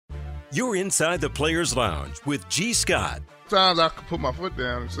You're inside the Players Lounge with G. Scott. Sometimes I can put my foot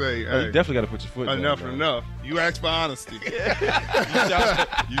down and say, hey, you definitely got to put your foot down. Enough is enough. You ask for honesty.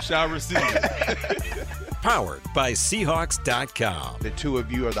 you shall receive. Powered by Seahawks.com. The two of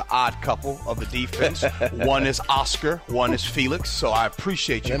you are the odd couple of the defense. One is Oscar, one is Felix. So I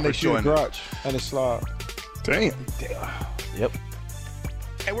appreciate you for joining. Grudge and a slob. Damn. Yep.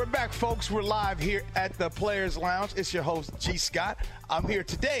 And we're back, folks. We're live here at the Players Lounge. It's your host, G. Scott. I'm here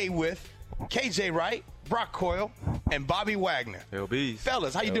today with KJ Wright, Brock Coyle, and Bobby Wagner. LBs.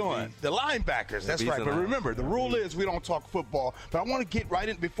 Fellas, how you doing? The linebackers. That's right. But remember, the rule is we don't talk football. But I want to get right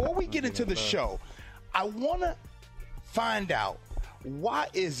in. Before we get into the show, I want to find out, why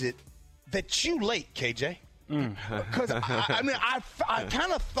is it that you late, KJ? Because I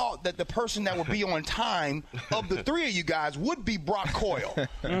kind of thought that the person that would be on time of the three of you guys would be Brock Coyle.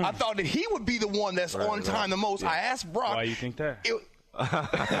 I thought that he would be the one that's on time the most. Yeah. I asked Brock. Why you think that?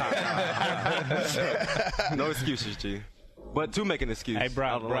 No excuses, G. But to make an excuse. Hey,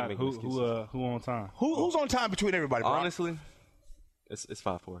 Brock, who on time? Who's on time between everybody, Brock? Honestly, it's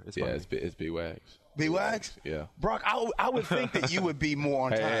 5-4. It's B-Wags. B-Wags? Yeah. Brock, I would think that you would be more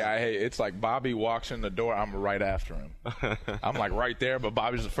on time. Hey, it's like Bobby walks in the door, I'm right after him. I'm like right there, but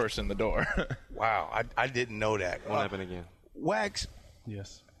Bobby's the first in the door. Wow, I didn't know that. Won't happen again. Wags.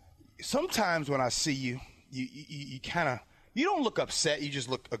 Yes. Sometimes when I see you, you kind of, you don't look upset, you just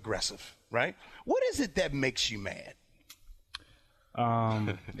look aggressive, right? What is it that makes you mad?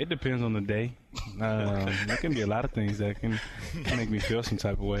 It depends on the day. There can be a lot of things that can make me feel some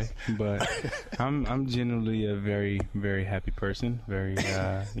type of way, but I'm generally a very, very happy person. Very,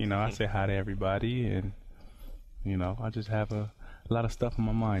 I say hi to everybody, and I just have a lot of stuff on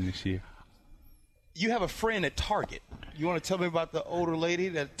my mind this year. You have a friend at Target. You want to tell me about the older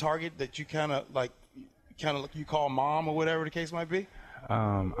lady at Target that you kind of you call mom or whatever the case might be?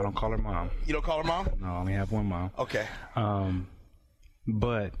 I don't call her mom. You don't call her mom? No, I only have one mom. Okay.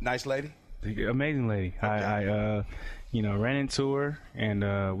 But nice lady, amazing lady. Okay. I ran into her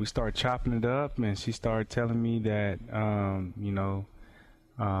and we started chopping it up, and she started telling me that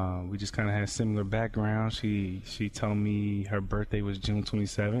we just kind of had a similar background. She told me her birthday was June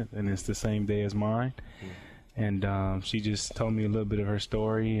 27th, and it's the same day as mine. And she just told me a little bit of her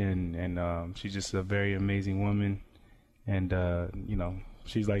story, and she's just a very amazing woman. And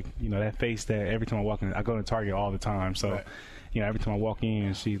she's like that face that every time I walk in, I go to Target all the time, so. Right. Every time I walk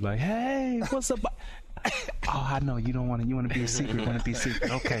in, she's like, "Hey, what's up?" Oh, I know you don't want to. You want to be a secret. Want to be a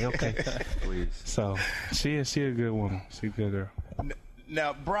secret? Okay. Please. So she a good woman. She's a good girl.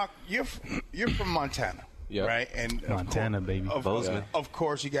 Now, Brock, you're from Montana, right? And Montana, baby. Of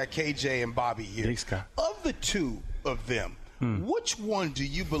course, you got KJ and Bobby here. Big Sky. Of the two of them, which one do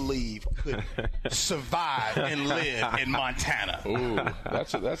you believe could survive and live in Montana? Ooh,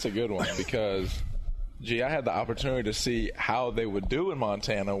 that's a good one because. Gee, I had the opportunity to see how they would do in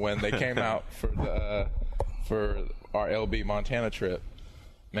Montana when they came out for our LB Montana trip.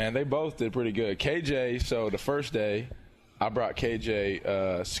 Man, they both did pretty good. KJ, so the first day, I brought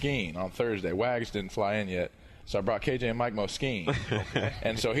KJ skiing on Thursday. Wags didn't fly in yet, so I brought KJ and Mike Mo skiing.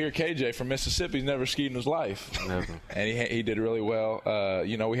 And so here KJ from Mississippi, he's never skied in his life. Never. And he did really well.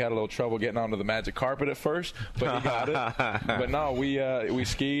 We had a little trouble getting onto the magic carpet at first, but he got it. But no, we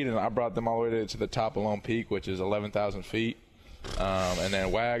skied, and I brought them all the way to the top of Lone Peak, which is 11,000 feet. And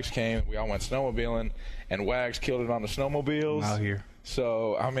then Wags came. We all went snowmobiling, and Wags killed it on the snowmobiles. Out here.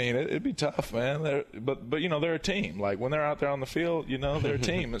 So, I mean, it'd be tough, man. But they're a team. Like, when they're out there on the field, they're a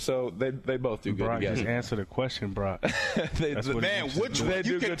team. So they both do good Brock, together. just answer the question, Brock. Which one?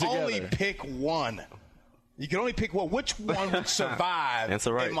 You can only pick one. You can only pick one. Which one would survive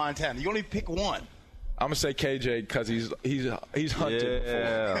in Montana? You only pick one. I'm gonna say KJ because he's hunted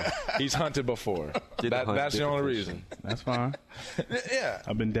before. He's hunted before. That's the only reason. That's fine. Yeah.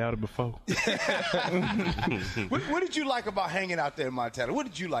 I've been doubted before. What did you like about hanging out there in Montana? What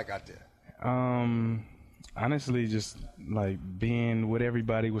did you like out there? Honestly, just like being with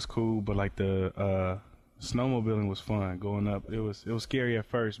everybody was cool, but like the snowmobiling was fun. Going up, it was scary at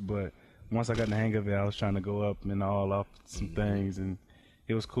first, but once I got the hang of it, I was trying to go up and all off some things, and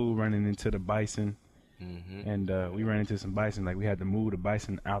it was cool running into the bison. Mm-hmm. And we ran into some bison. Like, we had to move the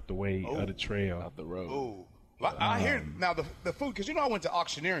bison out the way of the trail. Out the road. Oh. I hear now the food, because I went to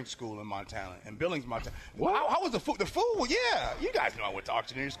auctioneering school in Montana, in Billings, Montana. How was the food? The food, yeah. You guys know I went to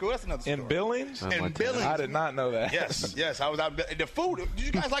auctioneering school. That's another story. In Billings? In Billings. I did not know that. Yes. I was out. The food, did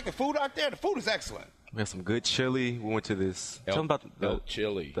you guys like the food out there? The food is excellent. We had some good chili. We went to this. Tell them about elk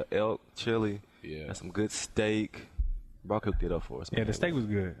chili. The elk chili. Yeah. Had some good steak. Brock cooked it up for us. Yeah, the steak was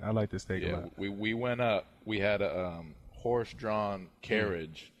good. I like the steak a lot. We went up. We had a horse-drawn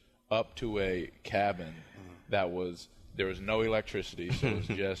carriage up to a cabin there was no electricity, so it was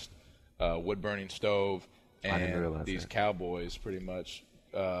just wood-burning stove, and these cowboys pretty much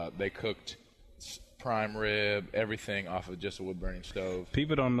they cooked prime rib, everything off of just a wood-burning stove.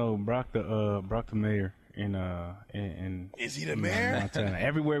 People don't know Brock the mayor in Is he the mayor? Montana.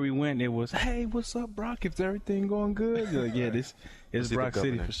 Everywhere we went, it was, hey, what's up, Brock? Is everything going good? Like, yeah, this is Brock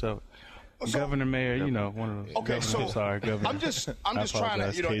City for sure. So, governor, mayor, one of those. Okay, governor, so governor. I'm just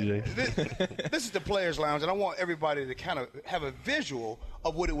trying to, this is the Players Lounge, and I want everybody to kind of have a visual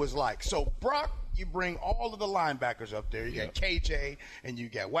of what it was like. So, Brock, you bring all of the linebackers up there. You got KJ, and you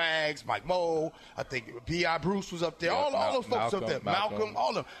got Wags, Mike Moe. I think B.I. Bruce was up there. All those folks up there. Malcolm, all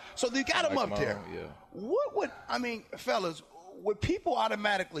of them. So you got them up there. Yeah. What would, fellas, would people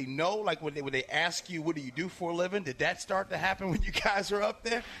automatically know, like when they ask you, what do you do for a living? Did that start to happen when you guys were up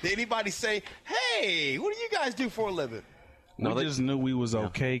there? Did anybody say, hey, what do you guys do for a living? No, we just knew we was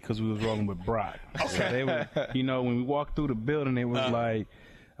okay because we was rolling with Brock. Okay. So they were, when we walked through the building, it was like,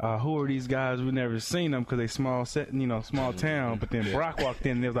 who are these guys? We've never seen them because they small town. But then Brock walked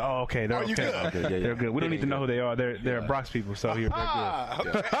in and they was like, oh, okay, they're okay. They're good. We don't need to know who they are. They're Brock's people, so they're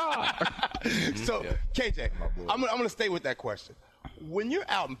good. So, KJ, I'm going to stay with that question. When you're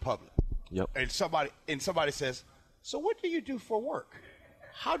out in public, and somebody says, so what do you do for work?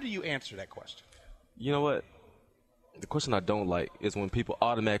 How do you answer that question? You know what? The question I don't like is when people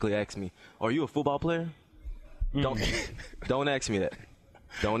automatically ask me, are you a football player? Don't ask me that.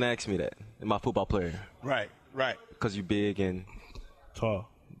 Don't ask me that. I'm a football player. Right. Because you're big and tall.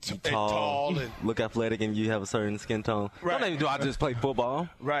 Tall and look athletic, and you have a certain skin tone. Right. Don't even do I just play football.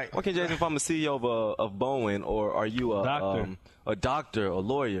 Right. Okay, Jason, if I'm a CEO of Bowen, or are you a doctor, a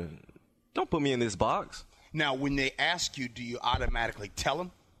lawyer, don't put me in this box. Now, when they ask you, do you automatically tell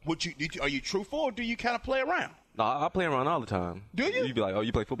them? Are you truthful, or do you kind of play around? No, I play around all the time. Do you? You'd be like, oh,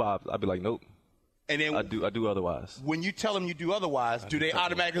 you play football? I'd be like, nope. And then I do otherwise. When you tell them you do otherwise, do they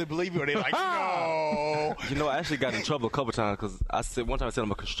automatically believe you, or are they like, no? I actually got in trouble a couple times because one time I said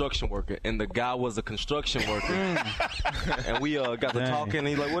I'm a construction worker, and the guy was a construction worker, and we got to talking. And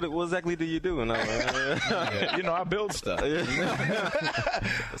he's like, "What exactly do you do?" And I'm like, I build stuff.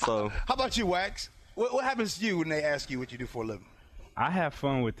 So, how about you, Wax? What happens to you when they ask you what you do for a living? I have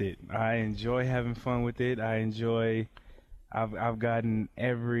fun with it. I enjoy having fun with it. I've gotten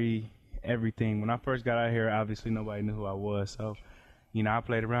everything. When I first got out here, obviously nobody knew who I was. So, I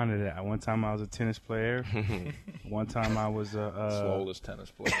played around with it. One time I was a tennis player. One time I was Swollest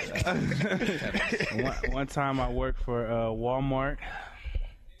tennis player. One time I worked for Walmart.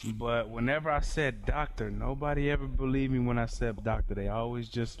 But whenever I said doctor, nobody ever believed me when I said doctor. They always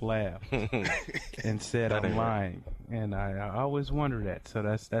just laughed and said I'm lying. And I always wonder that. So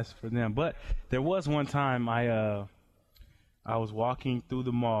that's for them. But there was one time I was walking through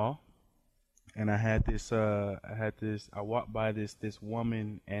the mall. And I walked by this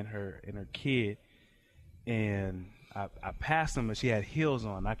woman and her kid, and I passed them, and she had heels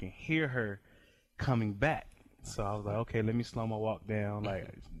on. I can hear her coming back. So I was like, okay, let me slow my walk down. Like,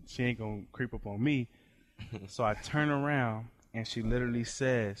 she ain't gonna creep up on me. So I turn around, and she literally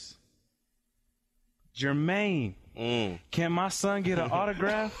says, Jermaine, can my son get an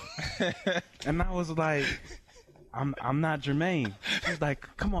autograph? And I was like, I'm not Jermaine. She's like,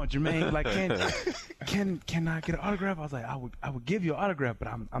 come on, Jermaine. Like, can I get an autograph? I was like, I would give you an autograph, but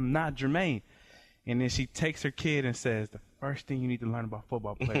I'm not Jermaine. And then she takes her kid and says, the first thing you need to learn about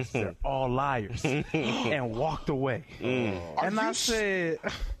football players is they're all liars, and walked away. And I said,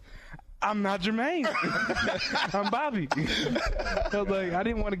 I'm not Jermaine. I'm Bobby. I was like, I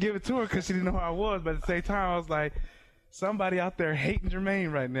didn't want to give it to her because she didn't know who I was, but at the same time, I was like, somebody out there hating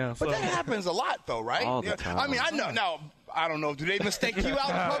Jermaine right now. So. But that happens a lot, though, right? All the time. I mean, I know. Now, I don't know. Do they mistake you out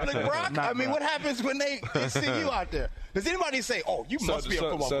in public, Brock? I mean, what happens when they see you out there? Does anybody say, "Oh, you must be a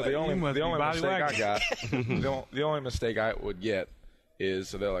football player"? So the only mistake I got, the only mistake I would get is,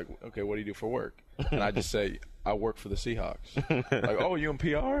 so they're like, "Okay, what do you do for work?" And I just say, I work for the Seahawks. Like, oh, you in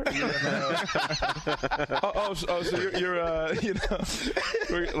PR?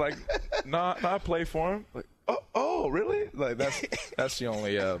 So you're like, not play for him. Like, oh, really? Like that's the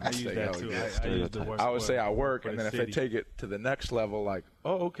only mistake I would get. I would say I work, and then if I take it to the next level, like,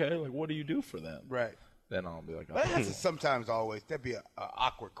 oh, okay, like what do you do for them? Right. Then I'll be like, oh. But that's sometimes that'd be an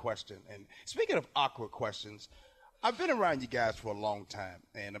awkward question. And speaking of awkward questions, I've been around you guys for a long time.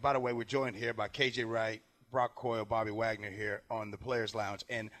 And by the way, we're joined here by KJ Wright, Brock Coyle, Bobby Wagner here on the Players Lounge.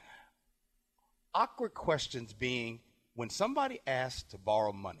 And awkward questions being when somebody asks to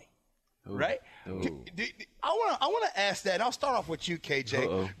borrow money, right? I want to ask that. And I'll start off with you,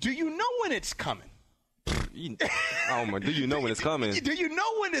 KJ. Do you know when it's coming? Oh my! Do you know when it's coming? Do you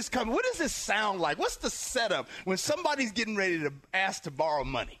know when it's coming? What does this sound like? What's the setup when somebody's getting ready to ask to borrow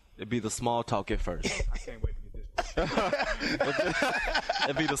money? It'd be the small talk at first. I can't wait to get this.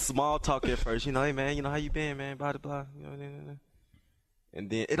 It'd be the small talk at first. You know, hey man, you know how you been, man? Blah blah. You know, and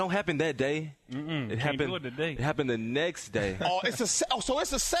then it don't happen that day. It happened. It happened the next day. Oh, so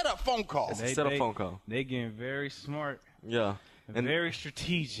it's a setup phone call. It's a setup phone call. They getting very smart. Yeah. And very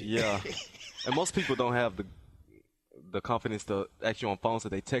strategic. Yeah. And most people don't have the confidence to ask you on phone, so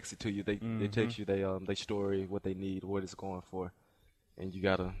they text it to you. They text you they story, what they need, what it's going for, and you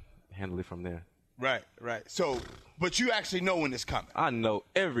gotta handle it from there. Right. So, but you actually know when it's coming. I know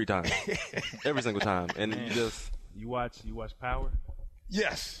every time, every single time, and you watch Power.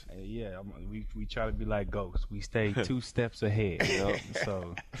 Yes. Yeah, we try to be like ghosts. We stay 2 steps ahead. You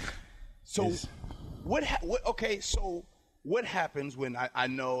know? So what happens when I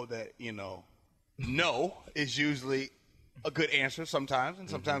know that, you know, no is usually a good answer sometimes, and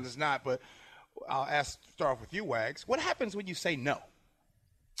sometimes it's not. But I'll start off with you, Wags. What happens when you say no?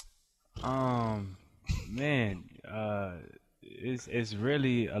 Man, it's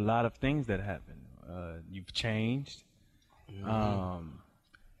really a lot of things that happen. You've changed.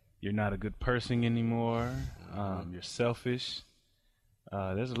 You're not a good person anymore. You're selfish.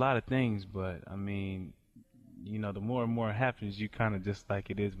 There's a lot of things, but I mean, you know, the more and more it happens, you kind of just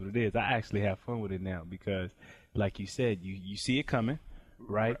like it is what it is. I actually have fun with it now because, like you said, you see it coming,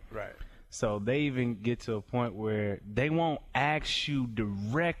 right? Right. So they even get to a point where they won't ask you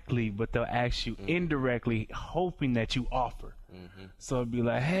directly, but they'll ask you indirectly, hoping that you offer. So it'd be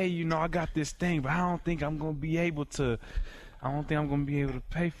like, hey, you know, I got this thing, but I don't think I'm going to be able to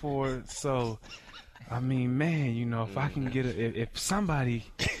pay for it. So, I mean, man, you know, if I can get if somebody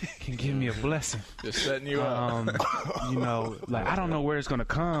can give me a blessing. Just setting you up. You know, like, I don't know where it's going to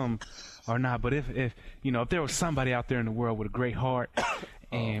come or not, but if, you know, if there was somebody out there in the world with a great heart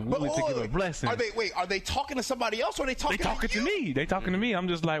and we went to give a blessing. Are they talking to somebody else or are they talking to me? They talking to me. I'm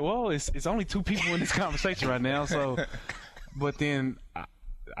just like, well, it's only 2 people in this conversation right now, so. But then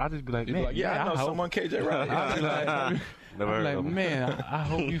I'll just be like, man, like, I know someone, KJ Wright. I'll be like, man, I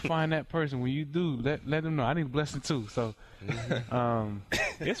hope you find that person. When you do, let them know. I need a blessing too. So,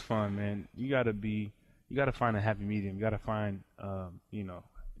 it's fun, man. You gotta find a happy medium. You gotta find, you know,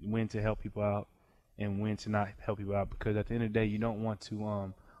 when to help people out and when to not help people out. Because at the end of the day, you don't want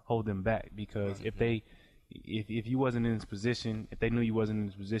to hold them back. Because if you wasn't in this position, if they knew you wasn't in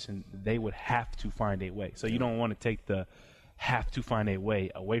this position, they would have to find a way. So you don't want to take the have to find a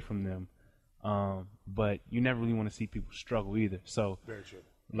way away from them. But you never really want to see people struggle either. So, very true.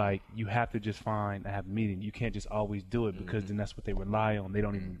 Like, you have to just find a happy medium. You can't just always do it because then that's what they rely on. They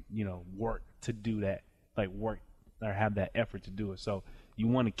don't even, you know, work to do that, like work or have that effort to do it. So you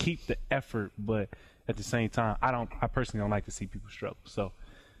want to keep the effort, but at the same time, I personally don't like to see people struggle. So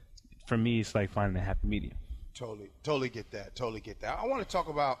for me, it's like finding a happy medium. Totally get that. I want to talk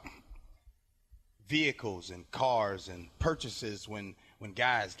about vehicles and cars and purchases when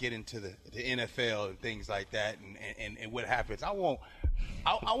guys get into the NFL and things like that, and what happens. I want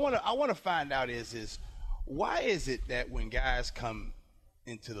to find out is why is it that when guys come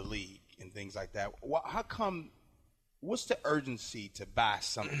into the league and things like that, how come? What's the urgency to buy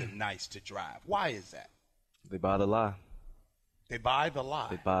something nice to drive? Why is that? They buy the lie. They buy the lie.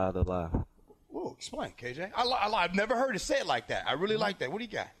 They buy the lie. Ooh, explain, KJ. I've never heard it said like that. I really like that. What do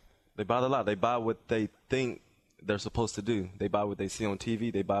you got? They buy the lie. They buy what they think they're supposed to do. They buy what they see on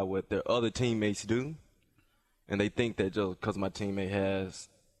TV. They buy what their other teammates do. And they think that just because my teammate has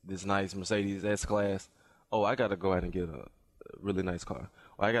this nice Mercedes S-Class, oh, I got to go out and get a really nice car.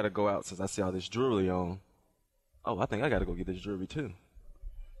 Or I got to go out since I see all this jewelry on. Oh, I think I got to go get this jewelry too.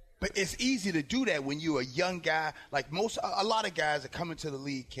 But it's easy to do that when you're a young guy. Like a lot of guys that come into the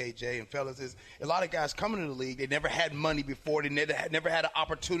league, KJ and fellas, a lot of guys coming into the league, they never had money before. They never had an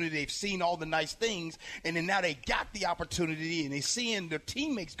opportunity. They've seen all the nice things, and then now they got the opportunity, and they seeing their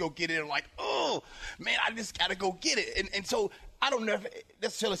teammates go get it, and like, oh, man, I just got to go get it. And so I don't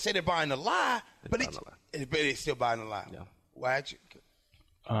necessarily say they're buying the lie, but they're still buying the lie. Yeah. Why?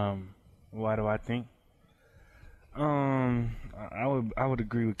 Why do I think? I would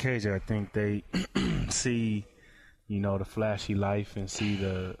agree with KJ. I think they see, you know, the flashy life and see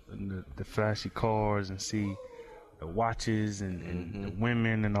the flashy cars and see the watches and the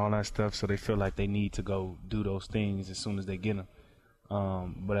women and all that stuff. So they feel like they need to go do those things as soon as they get them.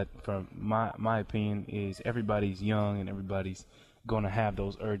 But from my opinion is everybody's young and everybody's going to have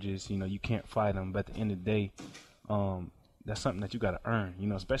those urges. You know, you can't fight them. But at the end of the day, that's something that you got to earn, you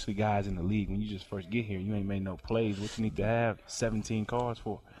know, especially guys in the league. When you just first get here, you ain't made no plays. What you need to have 17 cars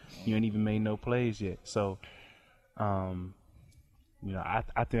for? You ain't even made no plays yet. So, you know,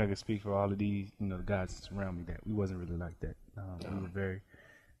 I think I can speak for all of these, you know, the guys around me that we wasn't really like that. We were very,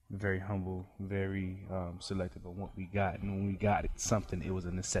 very humble, very selective on what we got. And when we got something, it was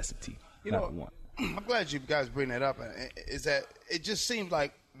a necessity, not a want. I'm glad you guys bring that up. Is that it just seems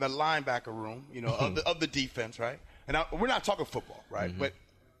like the linebacker room, you know, of the defense, right? And we're not talking football, right? But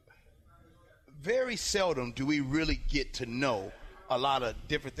very seldom do we really get to know a lot of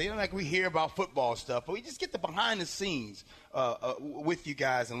different things. Like we hear about football stuff, but we just get the behind the scenes with you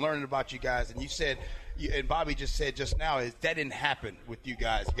guys and learning about you guys. And you said, and Bobby just said just now, is that didn't happen with you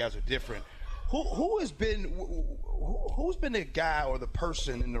guys. You guys are different. Who's been the guy or the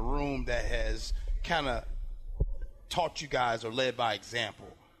person in the room that has kind of taught you guys or led by example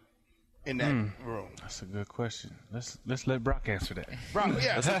in that room? That's a good question. Let's let Brock answer that. Brock,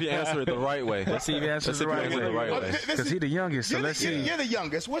 yeah. Let's see if you answer it the right way. Let's see if he answers the right way. Because he's the youngest, so let's see. You're the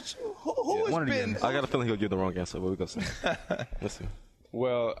youngest. Who has been? I got a feeling he'll give the wrong answer. What we gonna say? Let's see.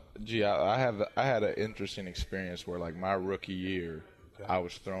 Well, I had an interesting experience where, like, my rookie year, I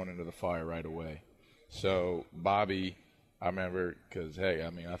was thrown into the fire right away. So Bobby, I remember, because, hey, I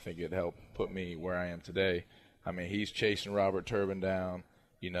mean, I think it helped put me where I am today. I mean, he's chasing Robert Turbin down,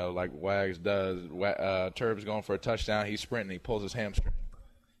 you know, like Wags does. Turbin's going for a touchdown. He's sprinting. He pulls his hamstring.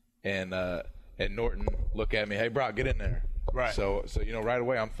 And Norton look at me, hey, Brock, get in there. Right. So you know, right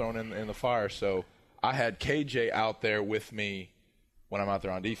away I'm thrown in the fire. So I had KJ out there with me when I'm out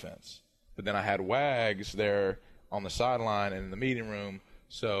there on defense. But then I had Wags there on the sideline and in the meeting room.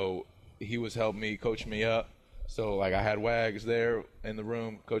 So he was helping me, coach me up. So, like, I had Wags there in the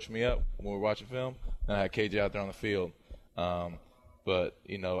room, coach me up when we were watching film, and I had KJ out there on the field. But,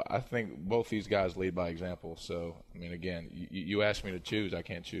 you know, I think both these guys lead by example. So, I mean, again, you asked me to choose. I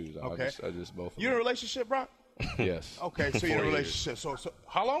can't choose. Okay. I just both. You in a relationship, Brock? Yes. Okay, so you're in a relationship. So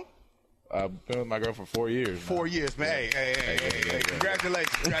how long? I've been with my girl for 4 years. 4 years, man. Hey.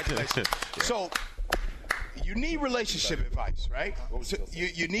 Congratulations. So you need relationship advice, right? So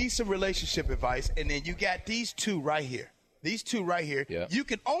you need some relationship advice, and then you got these two right here. Yeah. You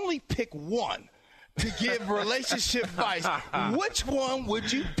can only pick one to give relationship advice. Which one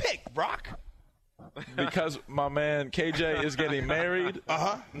would you pick, Brock? Because my man KJ is getting married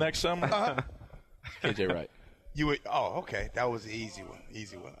next summer. KJ Wright. You would. Oh, okay. That was an easy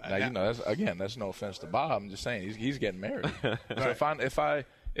one. Now, you know, that's no offense to Bob. I'm just saying he's getting married. So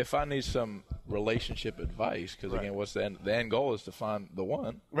if I need some relationship advice, because again, what's the end goal is to find the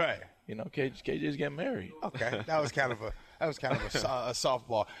one. Right. You know, KJ is getting married. Okay, that was kind of a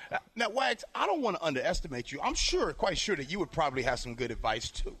softball. Now, Wags, I don't want to underestimate you. I'm quite sure that you would probably have some good advice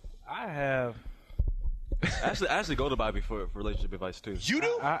too. I have. I actually go to Bobby for relationship advice too. You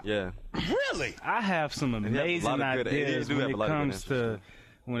do? Yeah. Really? I have some amazing ideas when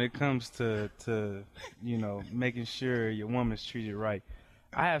it comes to you know, making sure your woman's treated right.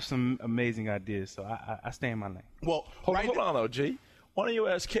 I have some amazing ideas, so I stay in my lane. Well, hold on though, G. Why don't you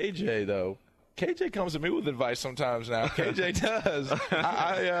ask KJ though? KJ comes to me with advice sometimes now. KJ does.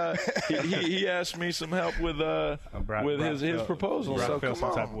 He asked me some help with his proposal. Brock so felt come some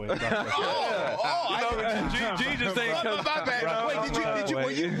on. type of way. G just ain't come. My bad.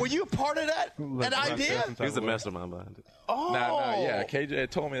 Wait, were you a part of that idea? He's the mastermind behind it. Oh, yeah. KJ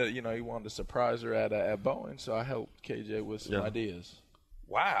told me that, you know, he wanted to surprise her at Boeing, so I helped KJ with some ideas.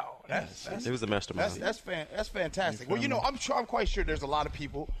 Wow, he was the mastermind. That's fantastic. Well, you know, I'm quite sure there's a lot of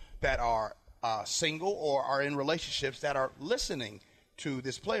people that are single or are in relationships that are listening to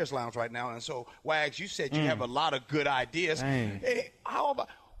this Players Lounge right now. And so, Wags, you said you have a lot of good ideas. Hey,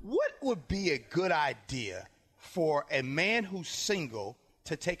 what would be a good idea for a man who's single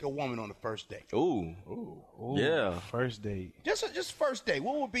to take a woman on the first date? Ooh. Yeah. First date. Just first date.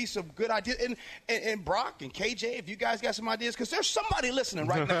 What would be some good ideas? And Brock and KJ, if you guys got some ideas, because there's somebody listening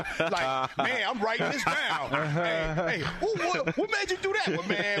right now. Like, man, I'm writing this down. hey, what made you do that? Well,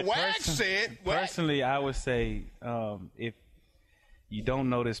 man, Wags said. Personally, I would say if you don't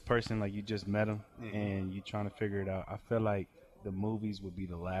know this person, like you just met him, and you're trying to figure it out, I feel like the movies would be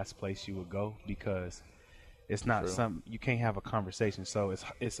the last place you would go, because it's not something you can't have a conversation. So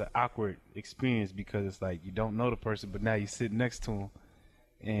it's an awkward experience, because it's like you don't know the person, but now you sit next to him,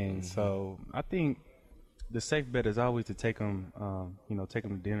 and so I think the safe bet is always to take them, take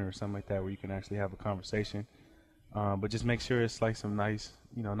them to dinner or something like that, where you can actually have a conversation. But just make sure it's like some nice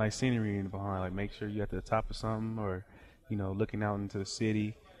scenery in behind. Like make sure you're at the top of something, or looking out into the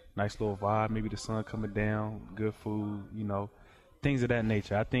city, nice little vibe. Maybe the sun coming down, good food, things of that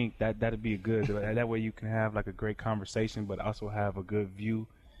nature. I think that'd be a good. That way you can have like a great conversation, but also have a good view,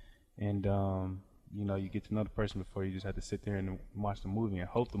 and you know, you get to know the person before you just have to sit there and watch the movie and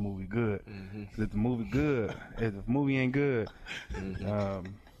hope the movie good. 'Cause if the movie good, if the movie ain't good,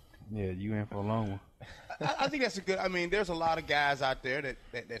 yeah, you in for a long one. I think that's a good. I mean, there's a lot of guys out there that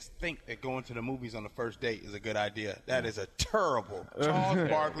think that going to the movies on the first date is a good idea. That is a terrible, Charles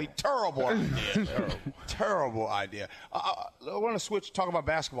Barkley, terrible idea. Terrible idea. I want to switch, talk about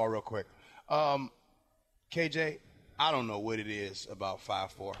basketball real quick. KJ, I don't know what it is about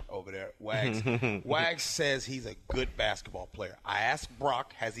 5'4" over there. Wags. Wags says he's a good basketball player. I asked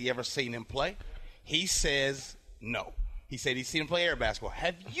Brock, has he ever seen him play? He says no. He said he's seen him play air basketball.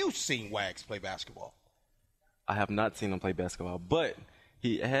 Have you seen Wags play basketball? I have not seen him play basketball, but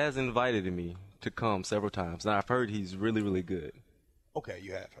he has invited me to come several times. Now, I've heard he's really, really good. Okay,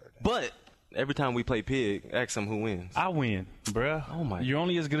 you have heard that. But every time we play Pig, ask him who wins. I win, bruh. Oh, my. You're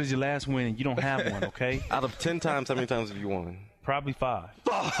only as good as your last win, and you don't have one, okay? Out of 10 times, how many times have you won? Probably 5. Hey,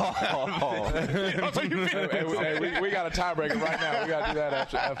 we got a tiebreaker right now. We got to do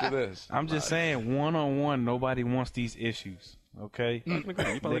that after this. I'm just saying, one-on-one, nobody wants these issues, okay? You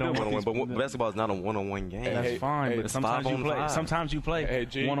probably don't want to win, but basketball is not a one-on-one game. That's fine, but it's sometimes you 5-on-5. play. Sometimes you play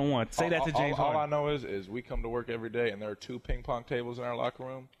G, one-on-one. Say that to James all I Harden. know is we come to work every day, and there are 2 ping pong tables in our locker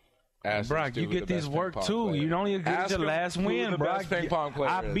room. Ask Brock, you get these work too. You're only as good as your last win, Brock. Ping pong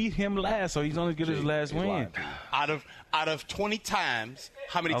player I beat him last, so he's only as good as his last win. Out of 20 times,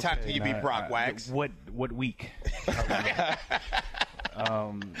 how many times can you beat Brock, Wags? What week?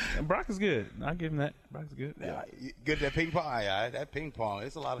 Brock is good. I'll give him that. Brock is good. Yeah. Good at that ping pong. Yeah, that ping pong.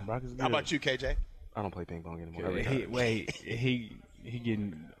 It's a lot of. Brock is good. How about you, KJ? I don't play ping pong anymore. He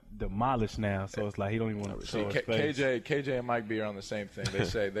getting demolished now, so it's like he don't even want to show his face. KJ and Mike B are on the same thing. They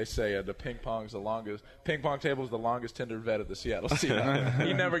say the ping pong table is the longest Tinder vet at the Seattle Seahawks.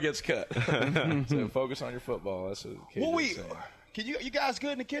 He never gets cut. So focus on your football. That's what KJ's saying. Can you guys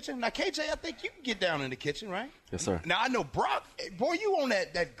good in the kitchen? Now, KJ, I think you can get down in the kitchen, right? Yes, sir. Now, I know Brock, boy, you on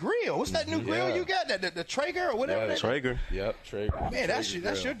that grill. What's that new grill you got? The Traeger or whatever? Yeah, Traeger. Yep, Traeger. Man, that's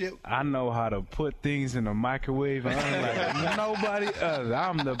your deal. I know how to put things in the microwave. And I'm like nobody else.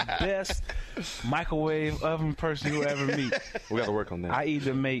 I'm the best microwave oven person you ever meet. We got to work on that. I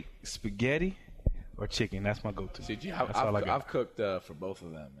either make spaghetti or chicken. That's my go-to. See, That's all I got. I've cooked for both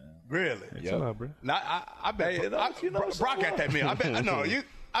of them, man. Really? Chill out, bro. Now, I bet Brock got that meal.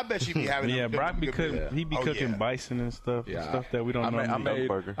 I bet you be having Yeah, them Brock be good cooking. meals. He be cooking bison and stuff. Yeah. Stuff that we don't know.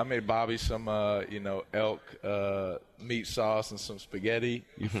 I made Bobby some, elk meat sauce and some spaghetti.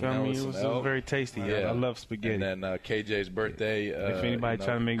 You feel me? It was very tasty. Yeah. I love spaghetti. And then KJ's birthday. If anybody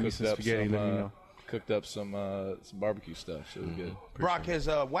trying to make me some spaghetti, let me know. Cooked up some barbecue stuff. So it was good. Brock, has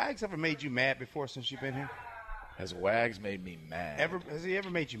Wags ever made you mad before since you've been here? Has Wags made me mad? Has he ever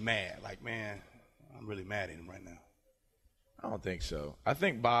made you mad? Like, man, I'm really mad at him right now. I don't think so. I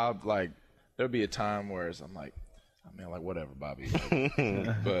think Bob, there'll be a time where I'm like, I mean, whatever, Bobby.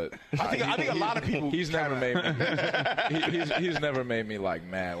 But I think a lot of people. He's never made me. He's never made me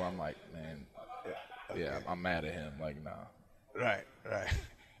mad. Where I'm like, man, yeah, I'm mad at him. Like, nah. Right.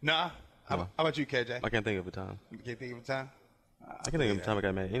 Nah. How about you, KJ? I can't think of a time. You can't think of a time? I can think of a time I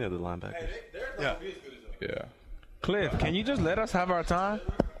got mad at any of the linebackers. Yeah. Cliff, can you just let us have our time?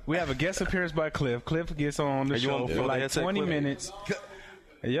 We have a guest appearance by Cliff. Cliff gets on the show for like 20 minutes.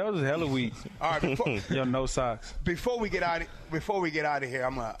 Yo, this is hella weak. All right, yo, no socks. Before we get out of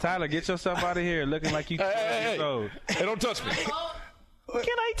here, Tyler, get yourself out of here, looking like you. Hey, don't touch me. Can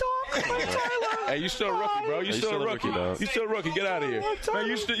I talk? Tyler. Hey, you still a rookie, bro. You still a rookie, dog. You still a rookie. Get out of here. Man,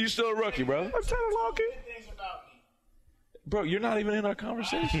 you still a rookie, bro. I'm Tyler Lockett. Bro, you're not even in our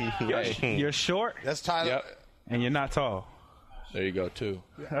conversation. You're short. That's Tyler. Yep. And you're not tall. There you go, too.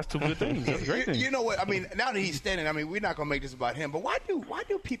 That's 2 good things. That's great things. You know what? I mean, now that he's standing, we're not going to make this about him, but why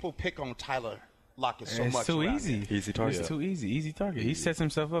do people pick on Tyler Lockett so much? It's too easy. Easy target. It's too easy. Easy target. He sets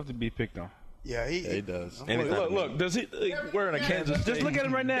himself up to be picked on. Yeah, he does. Look, does he wearing a Kansas? Just look at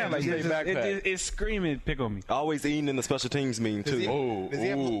him right now. Like backpack. it's screaming, pick on me. Always eating in the special teams meeting, too.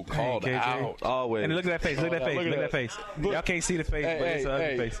 Ooh, called KJ. out. Always. And look at that face. Look at that face. Y'all can't see the face, but it's an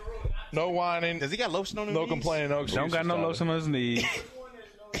ugly face. No whining. Does he got lotion on his knees? No complaining. No excuses. Don't got no lotion on his knees.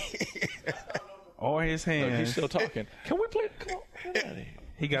 Or his hands. Look, he's still talking. Can we play? Come on, get out of here.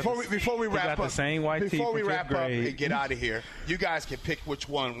 Before we wrap up, the same white teeth before we from wrap fifth up grade. and get out of here, you guys can pick which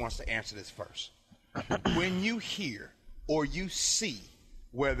one wants to answer this first. When you hear or you see,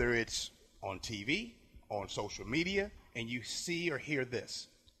 whether it's on TV, on social media, and you see or hear this,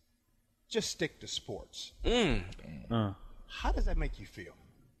 just stick to sports. How does that make you feel?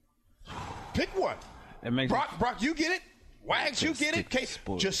 Pick one. It makes Brock, you get it. Wags, you get it. Okay,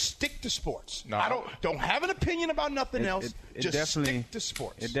 just stick to sports. No. I don't have an opinion about nothing else. It just definitely stick to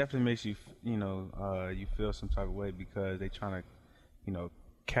sports. It definitely makes you you feel some type of way because they trying to,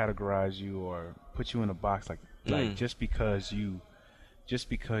 categorize you or put you in a box like just because you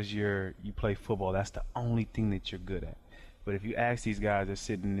play football, that's the only thing that you're good at. But if you ask these guys that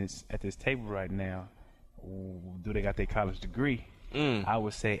sitting at this table right now, do they got their college degree? I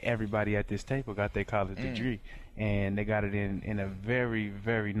would say everybody at this table got their college degree, and they got it in a very,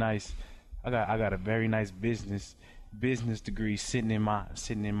 very nice. I got a very nice business degree sitting in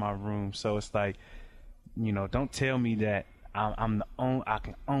my room. So it's like, don't tell me that I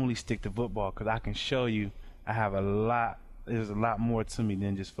can only stick to football, because I can show you I have there's a lot more to me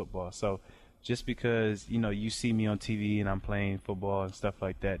than just football. So just because you see me on TV and I'm playing football and stuff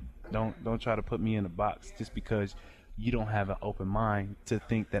like that, don't try to put me in a box just because you don't have an open mind to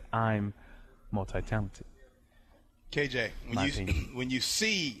think that I'm multi-talented. KJ, when you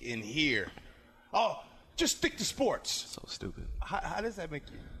see and hear, just stick to sports. So stupid. How does that make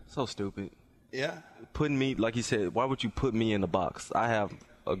you? So stupid. Yeah. Putting me, like you said, why would you put me in a box? I have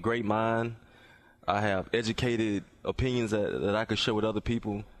a great mind. I have educated opinions that I could share with other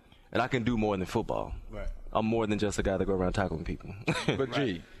people, and I can do more than football. Right. I'm more than just a guy that go around tackling people. But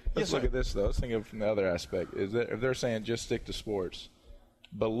G, let's look at this though. Let's think of it from the other aspect. Is that if they're saying just stick to sports,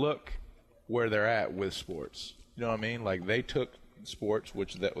 but look where they're at with sports. You know what I mean? Like they took sports,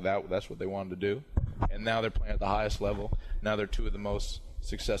 which that's what they wanted to do, and now they're playing at the highest level. Now they're two of the most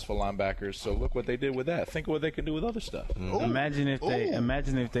successful linebackers. So look what they did with that. Think of what they can do with other stuff. Imagine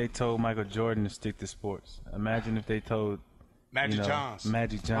if they told Michael Jordan to stick to sports. Imagine if they told Magic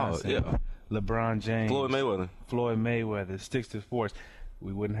Johnson, LeBron James, Floyd Mayweather sticks to sports.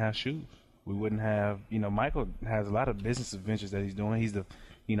 We wouldn't have shoes. We wouldn't have. Michael has a lot of business ventures that he's doing. He's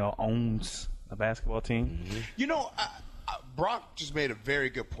owns a basketball team. Brock just made a very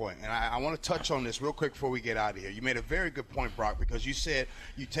good point, and I want to touch on this real quick before we get out of here. You made a very good point, Brock, because you said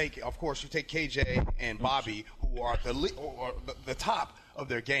you take KJ and Bobby, who are the top of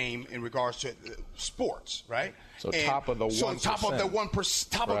their game in regards to sports, right? So top of the 1%. So top of the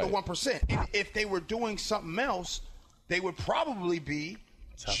 1%. And if they were doing something else, they would probably be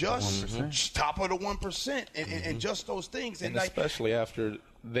top of the 1%, and just those things. And especially after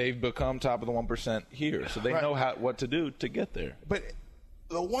they've become top of the 1% here, so they know what to do to get there. But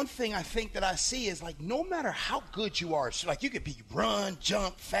the one thing I think that I see is, like, no matter how good you are, like you could run,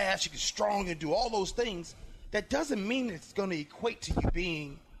 jump, fast, you can strong and do all those things, that doesn't mean it's going to equate to you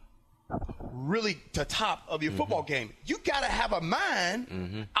being really the top of your football game. You got to have a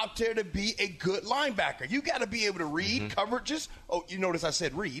mind out there to be a good linebacker. You got to be able to read coverages. Oh, you notice I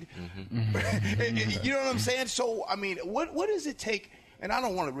said read. You know what I'm saying? So, I mean, what does it take? And I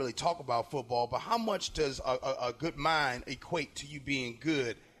don't want to really talk about football, but how much does a good mind equate to you being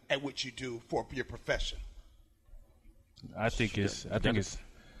good at what you do for your profession? I think it's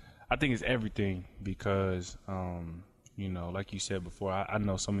everything, because like you said before, I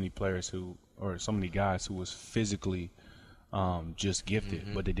know so many players so many guys who was physically just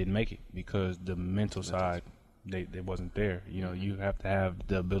gifted, but they didn't make it because the mental side they wasn't there. You have to have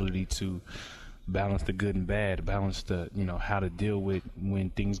the ability to balance the good and bad, balance the how to deal with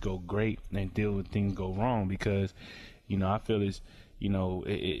when things go great and deal with things go wrong, because I feel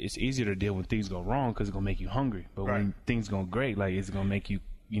it's easier to deal when things go wrong because it's gonna make you hungry, but when things go great, like, it's gonna make you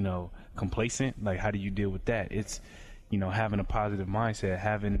complacent. Like, how do you deal with that? It's having a positive mindset,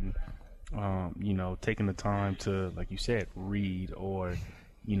 having taking the time to, like you said, read or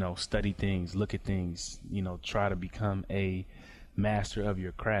study things, look at things, try to become a master of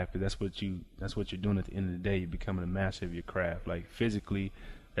your craft. That's what you're doing at the end of the day. You're becoming a master of your craft. Like, physically,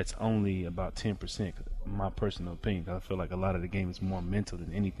 that's only about 10%, my personal opinion. I feel like a lot of the game is more mental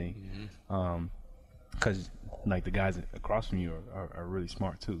than anything, because like the guys across from you are really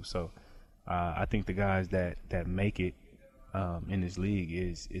smart too. So I think the guys that make it in this league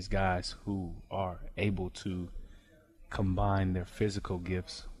is guys who are able to combine their physical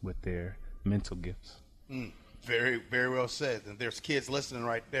gifts with their mental gifts. Very, very well said. And there's kids listening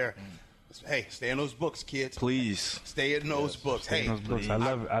right there. Hey, stay in those books, kids. Please. Stay in those books. Stay in those books.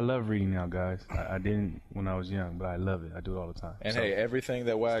 I love reading now, guys. I didn't when I was young, but I love it. I do it all the time. And hey, everything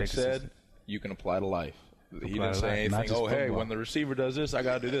that Wags said, you can apply to life. He didn't say anything, hey, when the receiver does this, I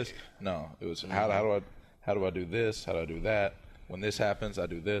got to do this. No, it was how do I do this? How do I do that? When this happens, I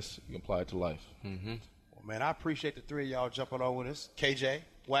do this. You can apply it to life. Well, man, I appreciate the three of y'all jumping on with us. KJ,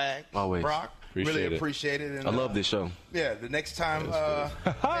 Wag, Always. Brock. Really appreciate it. And, I love this show. Yeah, the next time, the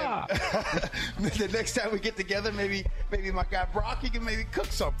next time we get together, maybe my guy Brock, he can maybe cook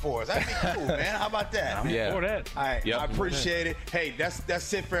something for us. That'd be cool, man. How about that? I'm for that. All right, I appreciate it. Hey,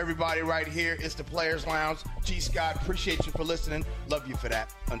 that's it for everybody right here. It's the Players Lounge. G. Scott, appreciate you for listening. Love you for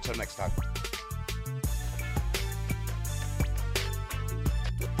that. Until next time.